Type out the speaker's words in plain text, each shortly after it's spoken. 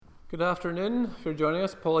Good afternoon. If you're joining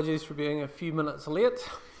us, apologies for being a few minutes late.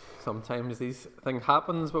 Sometimes these things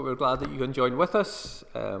happen, but we're glad that you can join with us.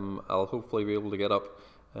 I'll hopefully be able to get up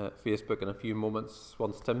Facebook in a few moments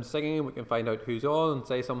once Tim's singing. We can find out who's on and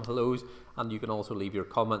say some hellos, and you can also leave your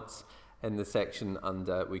comments in the section, and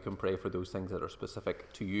we can pray for those things that are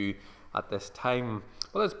specific to you at this time.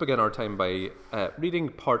 Well, let's begin our time by reading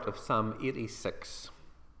part of Psalm 86.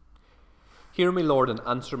 Hear me, Lord, and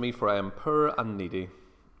answer me, for I am poor and needy.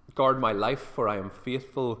 Guard my life, for I am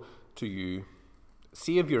faithful to you.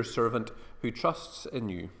 Save your servant who trusts in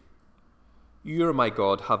you. You are my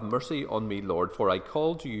God. Have mercy on me, Lord, for I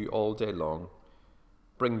call to you all day long.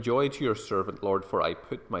 Bring joy to your servant, Lord, for I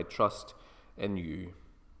put my trust in you.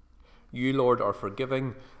 You, Lord, are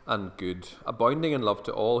forgiving and good, abounding in love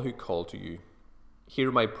to all who call to you.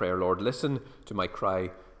 Hear my prayer, Lord. Listen to my cry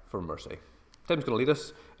for mercy. Tim's going to lead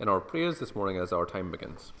us in our prayers this morning as our time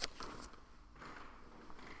begins.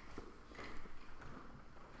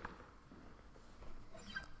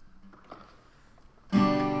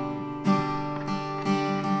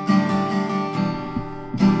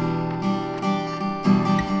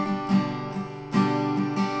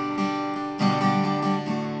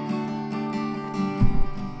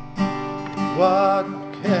 What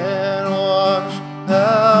can wash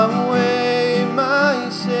away my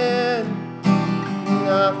sin?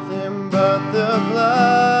 Nothing but the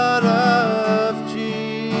blood of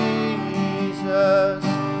Jesus.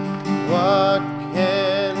 What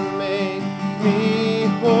can make me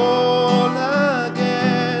whole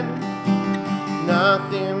again?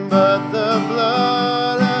 Nothing but the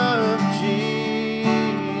blood of Jesus.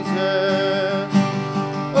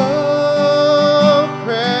 Oh,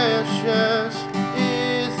 precious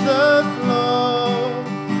is the flow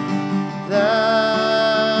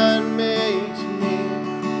that makes me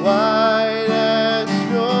white as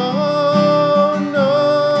snow. No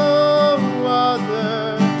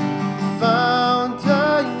other fount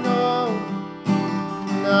I know,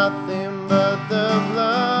 nothing but the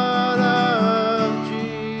blood of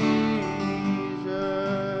Jesus.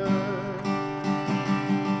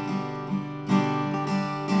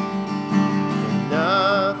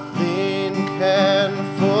 Nothing can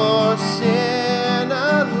for sin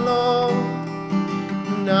alone,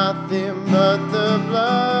 nothing but the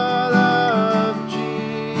blood of Jesus.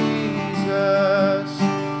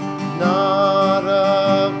 Not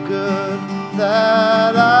of good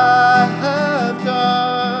that I have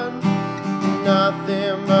done,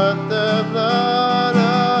 nothing but the blood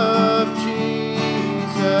of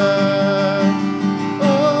Jesus.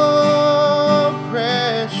 Oh,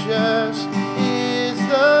 precious is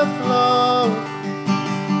the flow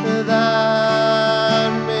that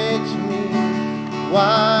makes me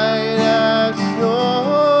white as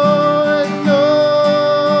snow, and no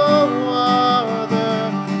other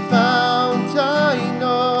fount I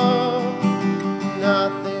know,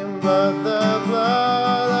 nothing but the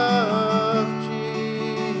blood of Jesus.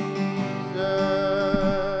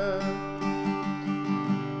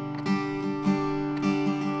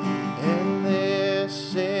 And this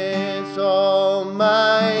is all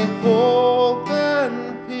my hope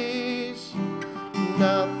and peace,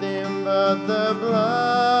 nothing but the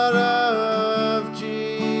blood of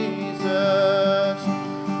Jesus.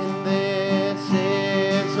 And this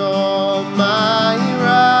is all my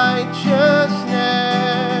righteousness,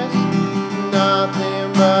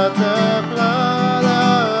 nothing but the blood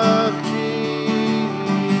of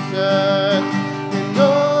Jesus. And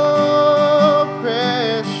oh,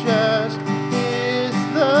 precious is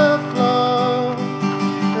the flow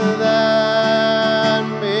that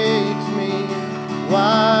makes me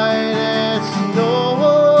white as snow,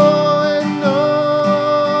 and no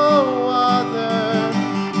other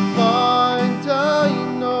fount I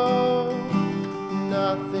know,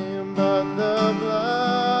 nothing but the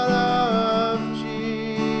blood of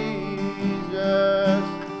Jesus,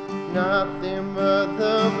 nothing but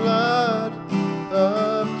the blood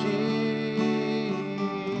of Jesus.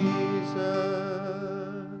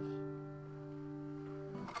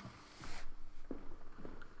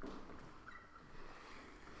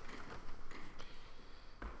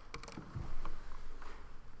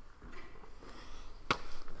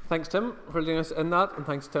 Thanks, Tim, for leading us in that, and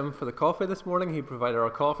thanks, Tim, for the coffee this morning. He provided our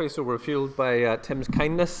coffee, so we're fueled by Tim's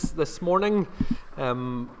kindness this morning.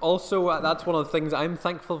 Also, that's one of the things I'm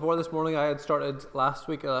thankful for this morning. I had started last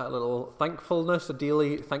week a little thankfulness, a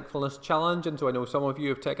daily thankfulness challenge, and so I know some of you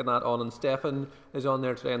have taken that on, and Stefan is on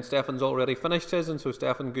there today, and Stefan's already finished his, and so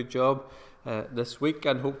Stefan, good job this week,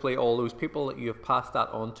 and hopefully all those people that you have passed that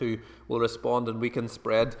on to will respond, and we can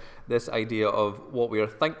spread this idea of what we are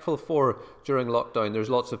thankful for during lockdown. There's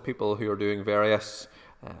lots of people who are doing various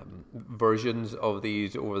versions of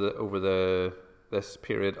these over this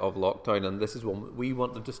period of lockdown, and this is one we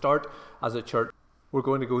wanted to start as a church. We're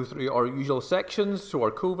going to go through our usual sections, so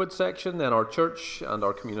our COVID section, then our church and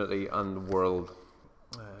our community and world.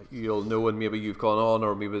 You'll know, and maybe you've gone on,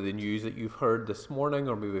 or maybe the news that you've heard this morning,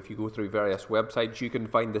 or maybe if you go through various websites, you can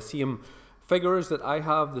find the same figures that I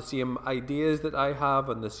have, the same ideas that I have,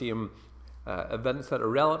 and the same events that are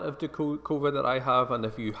relative to COVID that I have. And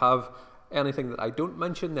if you have anything that I don't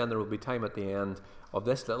mention, then there will be time at the end of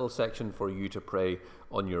this little section for you to pray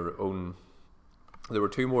on your own. There were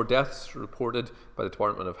 2 more deaths reported by the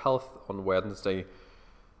Department of Health on Wednesday.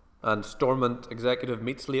 And Stormont Executive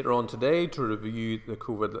meets later on today to review the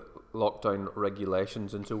COVID lockdown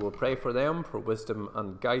regulations, and so we'll pray for them for wisdom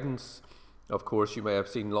and guidance. Of course, you may have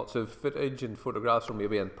seen lots of footage and photographs, or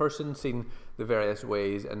maybe in person, seen the various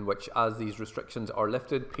ways in which, as these restrictions are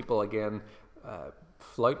lifted, people again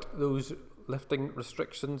flout those lifting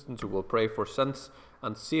restrictions, and so we'll pray for sense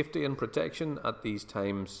and safety and protection at these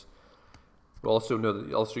times. We also know that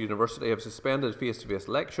the Ulster University have suspended face-to-face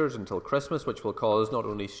lectures until Christmas, which will cause not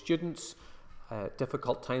only students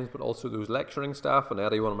difficult times, but also those lecturing staff. And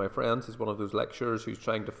Eddie, one of my friends, is one of those lecturers who's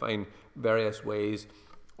trying to find various ways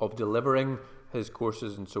of delivering his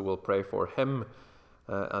courses, and so we'll pray for him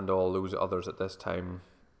and all those others at this time.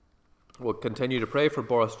 We'll continue to pray for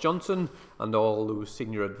Boris Johnson and all those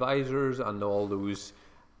senior advisors and all those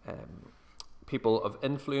people of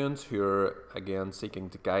influence who are again seeking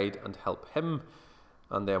to guide and help him.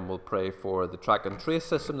 And then we'll pray for the track and trace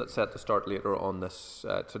system that's set to start later on this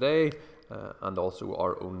today, and also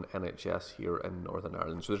our own NHS here in Northern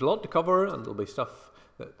Ireland. So there's a lot to cover, and there'll be stuff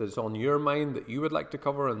that's on your mind that you would like to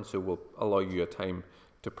cover, and so we'll allow you a time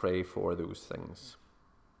to pray for those things.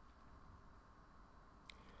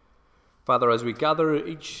 Father, as we gather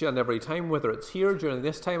each and every time, whether it's here during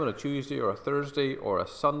this time on a Tuesday or a Thursday or a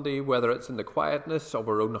Sunday, whether it's in the quietness of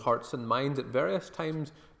our own hearts and minds at various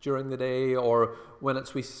times during the day, or when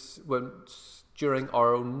during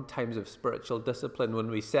our own times of spiritual discipline,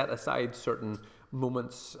 when we set aside certain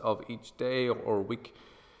moments of each day or week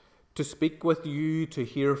to speak with you, to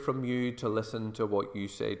hear from you, to listen to what you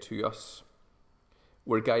say to us.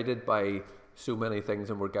 We're guided by so many things,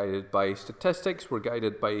 and we're guided by statistics, we're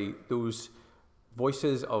guided by those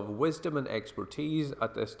voices of wisdom and expertise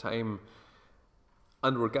at this time,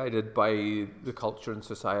 and we're guided by the culture and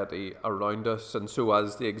society around us. And so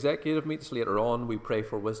as the executive meets later on, we pray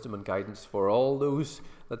for wisdom and guidance for all those,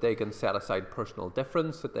 that they can set aside personal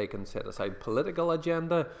difference, that they can set aside political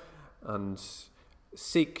agenda, and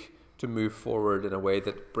seek to move forward in a way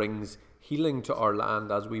that brings healing to our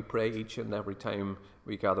land as we pray each and every time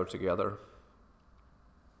we gather together.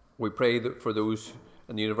 We pray that for those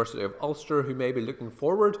in the University of Ulster who may be looking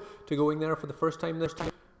forward to going there for the first time this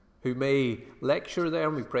time, who may lecture there.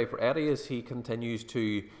 And we pray for Eddie as he continues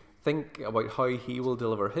to think about how he will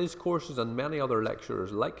deliver his courses, and many other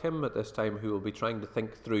lecturers like him at this time who will be trying to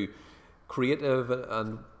think through creative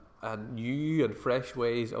and new and fresh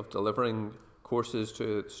ways of delivering courses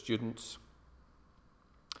to students.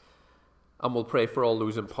 And we'll pray for all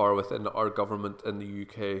those in power within our government in the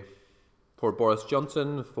UK. For Boris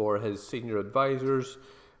Johnson, for his senior advisors,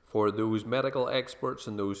 for those medical experts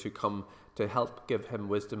and those who come to help give him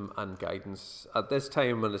wisdom and guidance at this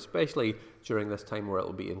time, and especially during this time where it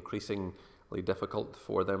will be increasingly difficult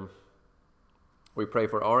for them. We pray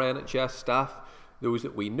for our NHS staff, those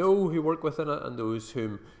that we know who work within it, and those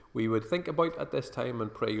whom we would think about at this time,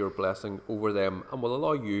 and pray your blessing over them, and we'll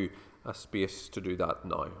allow you a space to do that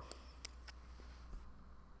now.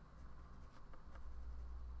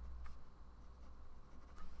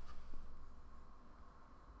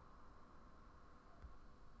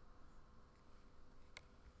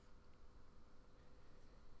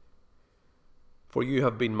 For you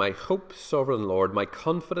have been my hope, sovereign Lord, my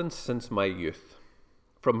confidence since my youth.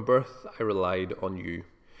 From birth I relied on you.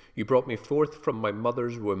 You brought me forth from my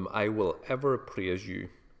mother's womb. I will ever praise you.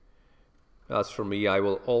 As for me, I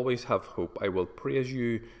will always have hope. I will praise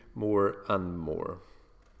you more and more.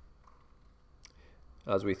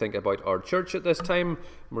 As we think about our church at this time,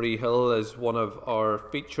 Marie Hill is one of our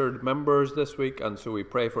featured members this week, and so we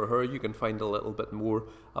pray for her. You can find a little bit more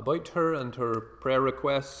about her and her prayer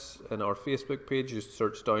requests in our Facebook page. Just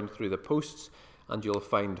search down through the posts and you'll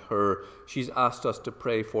find her. She's asked us to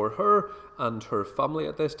pray for her and her family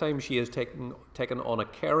at this time. She has taken on a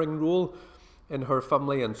caring role in her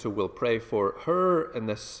family, and so we'll pray for her in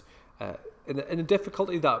this in the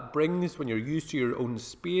difficulty that brings when you're used to your own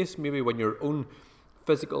space, maybe when your own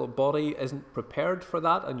physical body isn't prepared for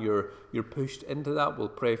that and you're pushed into that. We'll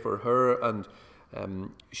pray for her.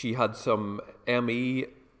 And she had some ME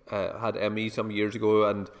had ME some years ago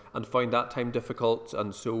and found that time difficult,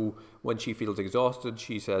 and so when she feels exhausted,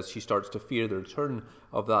 she says she starts to fear the return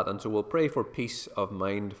of that, and so we'll pray for peace of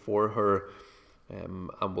mind for her, and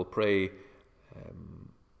we'll pray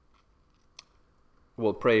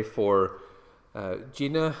for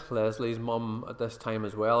Gina, Leslie's mum, at this time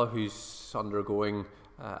as well, who's undergoing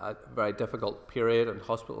a very difficult period in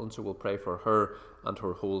hospital, and so we'll pray for her and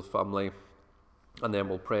her whole family. And then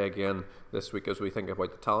we'll pray again this week as we think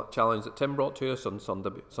about the challenge that Tim brought to us on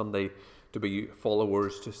Sunday to be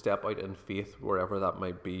followers, to step out in faith wherever that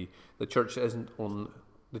might be. The church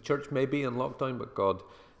may be in lockdown, but God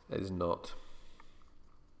is not.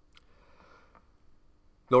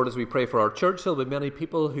 Lord, as we pray for our church, there'll be many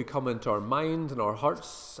people who come into our mind and our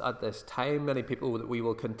hearts at this time, many people that we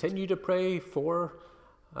will continue to pray for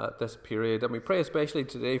at this period. And we pray especially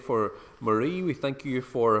today for Marie. We thank you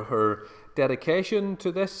for her dedication to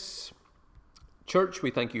this church.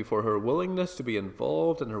 We thank you for her willingness to be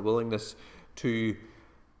involved and her willingness to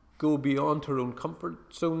go beyond her own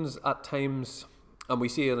comfort zones at times. And we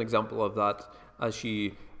see an example of that as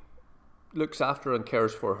she looks after and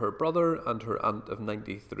cares for her brother and her aunt of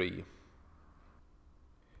 93.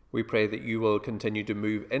 We pray that you will continue to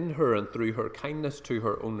move in her and through her kindness to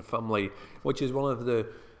her own family, which is one of the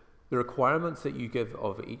requirements that you give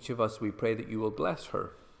of each of us. We pray that you will bless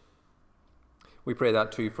her. We pray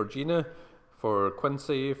that too for Gina, for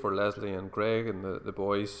Quincy, for Leslie and Greg and the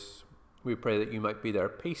boys. We pray that you might be their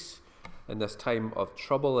peace in this time of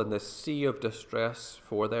trouble, in this sea of distress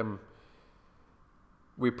for them.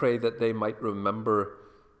 We pray that they might remember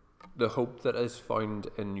the hope that is found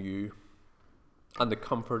in you and the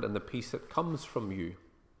comfort and the peace that comes from you.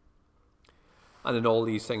 And in all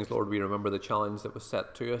these things, Lord, we remember the challenge that was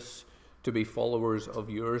set to us to be followers of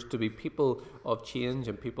yours, to be people of change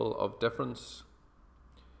and people of difference,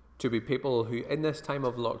 to be people who in this time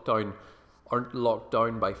of lockdown aren't locked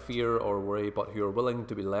down by fear or worry, but who are willing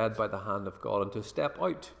to be led by the hand of God and to step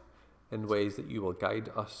out in ways that you will guide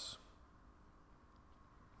us.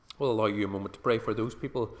 We'll allow you a moment to pray for those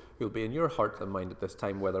people who will be in your heart and mind at this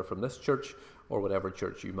time, whether from this church or whatever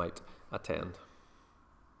church you might attend.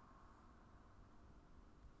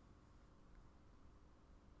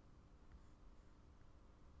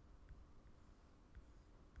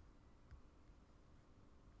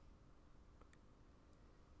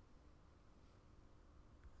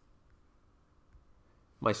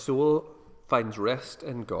 My soul finds rest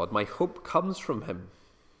in God. My hope comes from him.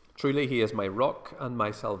 Truly he is my rock and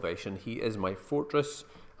my salvation. He is my fortress.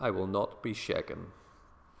 I will not be shaken.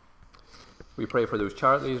 We pray for those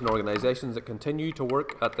charities and organisations that continue to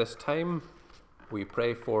work at this time. We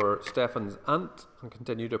pray for Stefan's aunt and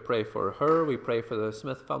continue to pray for her. We pray for the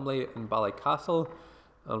Smith family in Ballycastle.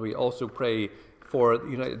 And we also pray for the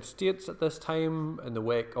United States at this time in the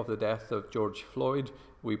wake of the death of George Floyd.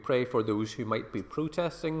 We pray for those who might be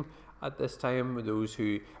protesting at this time, those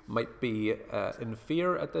who might be in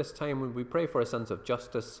fear at this time. We pray for a sense of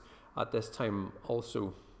justice at this time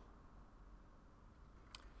also.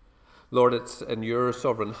 Lord, it's in your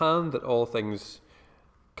sovereign hand that all things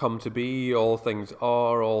come to be, all things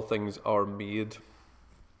are made.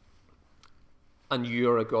 And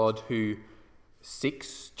you're a God who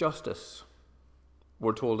seeks justice.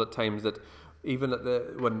 We're told at times that even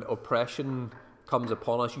when oppression comes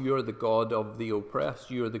upon us, you're the God of the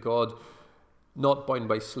oppressed. You're the God not bound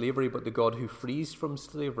by slavery, but the God who frees from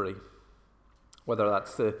slavery. Whether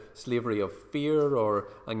that's the slavery of fear or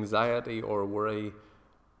anxiety or worry,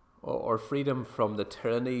 or freedom from the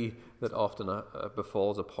tyranny that often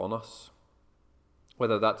befalls upon us.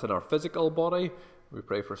 Whether that's in our physical body, we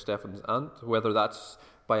pray for Stefan's aunt. Whether that's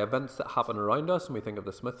by events that happen around us, and we think of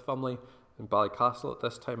the Smith family in Ballycastle at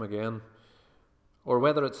this time again. Or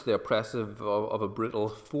whether it's the oppressive of a brutal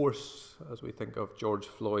force, as we think of George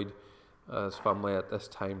Floyd, his family at this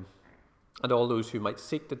time, and all those who might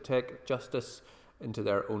seek to take justice into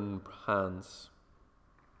their own hands.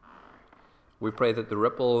 We pray that the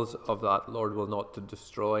ripples of that, Lord, will not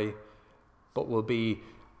destroy, but will be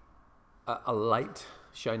a light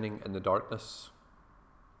shining in the darkness.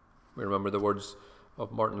 We remember the words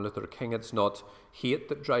of Martin Luther King, it's not hate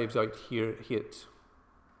that drives out hate,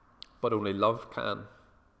 but only love can.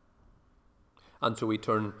 And so we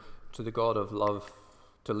turn to the God of love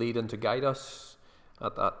to lead and to guide us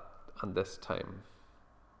at that and this time.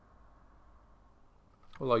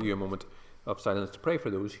 We'll allow you a moment of silence to pray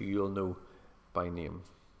for those who you'll know by name.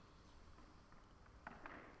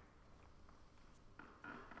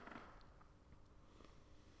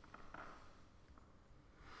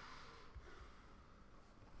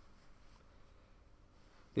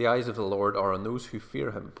 The eyes of the Lord are on those who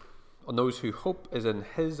fear him, on those who hope is in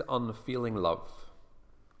his unfailing love.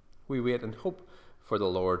 We wait and hope for the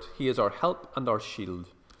Lord. He is our help and our shield.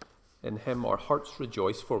 In him our hearts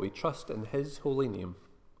rejoice, for we trust in his holy name.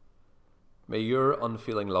 May your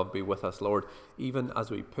unfailing love be with us, Lord, even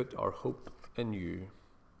as we put our hope in you.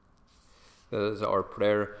 That is our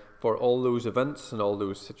prayer for all those events and all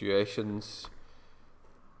those situations.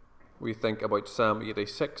 We think about Psalm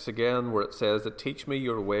 86 again, where it says that, "Teach me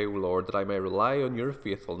your way, O Lord, that I may rely on your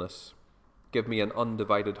faithfulness. Give me an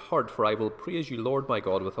undivided heart, for I will praise you, Lord my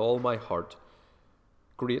God, with all my heart.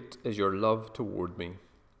 Great is your love toward me.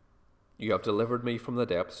 You have delivered me from the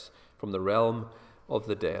depths, from the realm of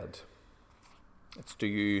the dead." It's to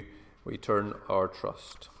you we turn our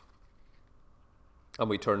trust. And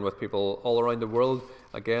we turn with people all around the world,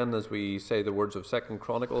 again, as we say the words of 2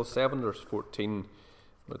 Chronicles 7, verse 14.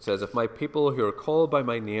 It says, "If my people who are called by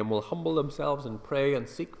my name will humble themselves and pray and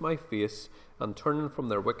seek my face and turn from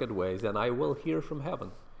their wicked ways, then I will hear from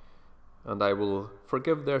heaven, and I will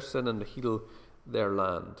forgive their sin and heal their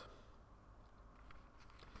land."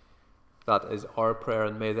 That is our prayer,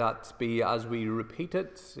 and may that be, as we repeat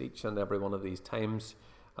it each and every one of these times,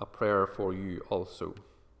 a prayer for you also.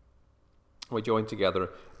 We join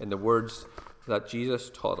together in the words that Jesus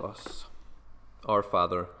taught us. "Our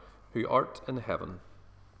Father, who art in heaven,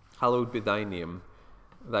 hallowed be thy name.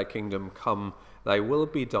 Thy kingdom come, thy will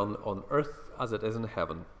be done on earth as it is in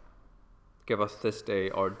heaven. Give us this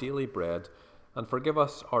day our daily bread, and forgive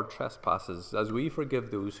us our trespasses, as we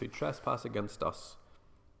forgive those who trespass against us.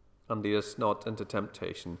 And lead us not into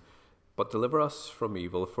temptation, but deliver us from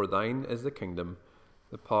evil. For thine is the kingdom,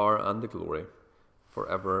 the power, and the glory,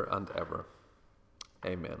 forever and ever.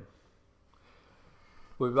 Amen."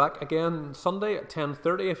 We'll be back again Sunday at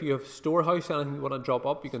 10:30. If you have Storehouse, anything you want to drop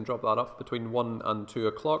up, you can drop that up between 1 and 2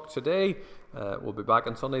 o'clock today. We'll be back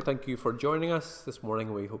on Sunday. Thank you for joining us this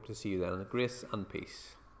morning. We hope to see you then. Grace and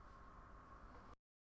peace.